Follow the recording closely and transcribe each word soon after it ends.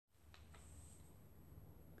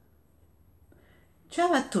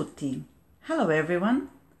Ciao a tutti. Hello everyone.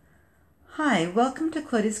 Hi, welcome to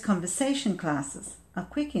Claudia's Conversation Classes. A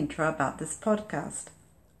quick intro about this podcast.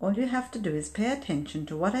 All you have to do is pay attention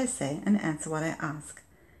to what I say and answer what I ask.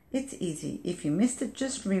 It's easy. If you missed it,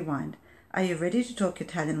 just rewind. Are you ready to talk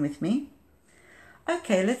Italian with me?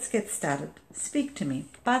 Okay, let's get started. Speak to me.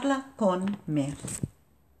 Parla con me.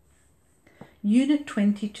 Unit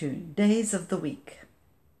 22, Days of the Week.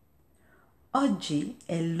 Oggi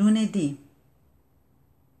è lunedì.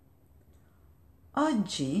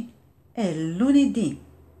 Oggi è lunedì.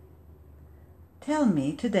 Tell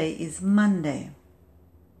me today is Monday.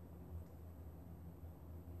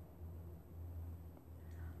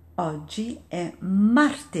 Oggi è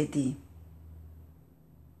martedì.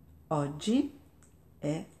 Oggi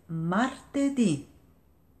è martedì.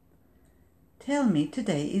 Tell me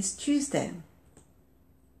today is Tuesday.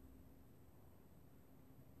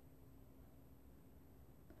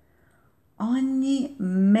 Ogni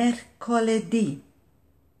mercoledì.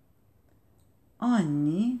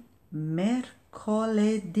 Ogni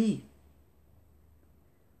mercoledì.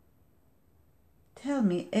 Tell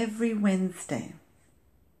me every Wednesday.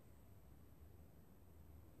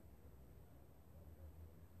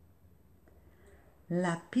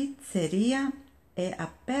 La pizzeria è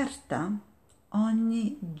aperta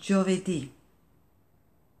ogni giovedì.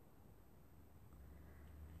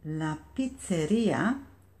 La pizzeria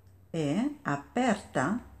è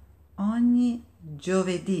aperta ogni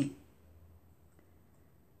giovedì.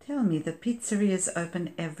 Tell me the pizzeria is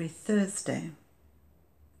open every Thursday.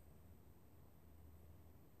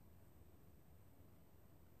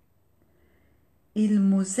 Il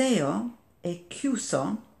museo è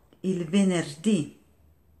chiuso il venerdì.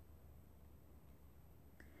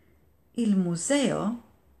 Il museo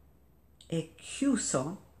è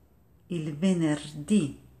chiuso il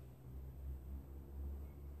venerdì.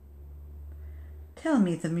 Tell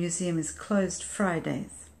me the museum is closed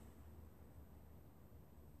Fridays.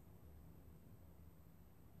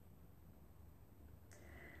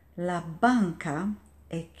 La banca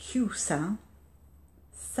è chiusa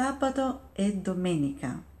sabato e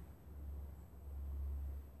domenica.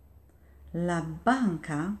 La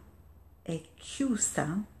banca è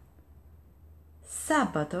chiusa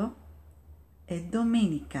sabato e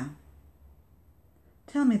domenica.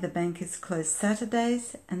 Tell me the bank is closed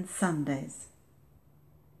Saturdays and Sundays.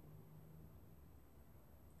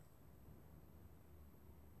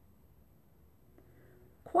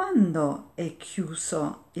 Quando è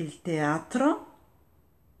chiuso il teatro?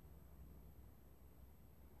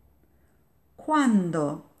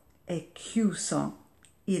 Quando è chiuso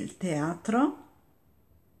il teatro?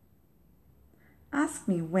 Ask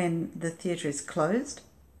me when the theatre is closed.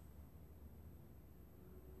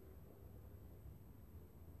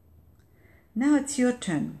 Now it's your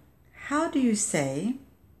turn. How do you say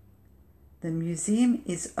the museum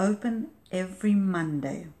is open every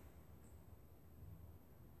Monday?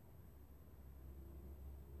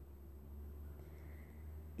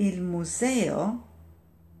 Il museo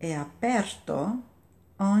è aperto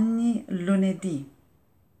ogni lunedì.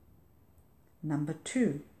 Number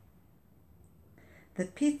 2. The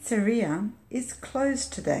pizzeria is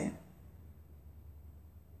closed today.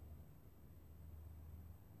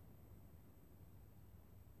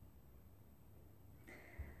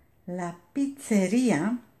 La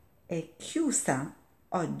pizzeria è chiusa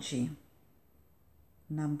oggi.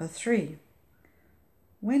 Number 3.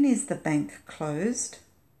 When is the bank closed?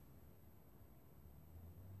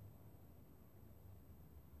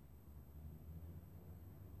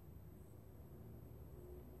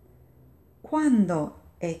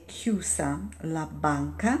 Quando è chiusa la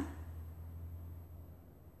banca?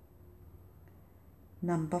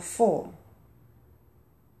 Number 4.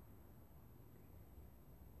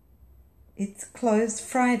 It's closed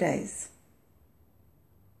Fridays.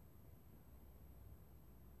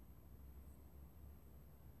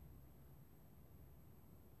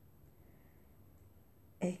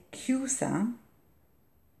 È chiusa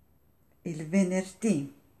il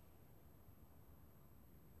venerdì.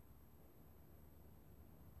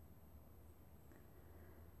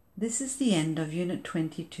 This is the end of Unit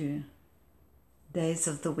 22, Days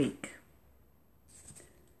of the Week.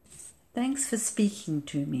 Thanks for speaking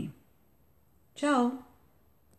to me. Ciao!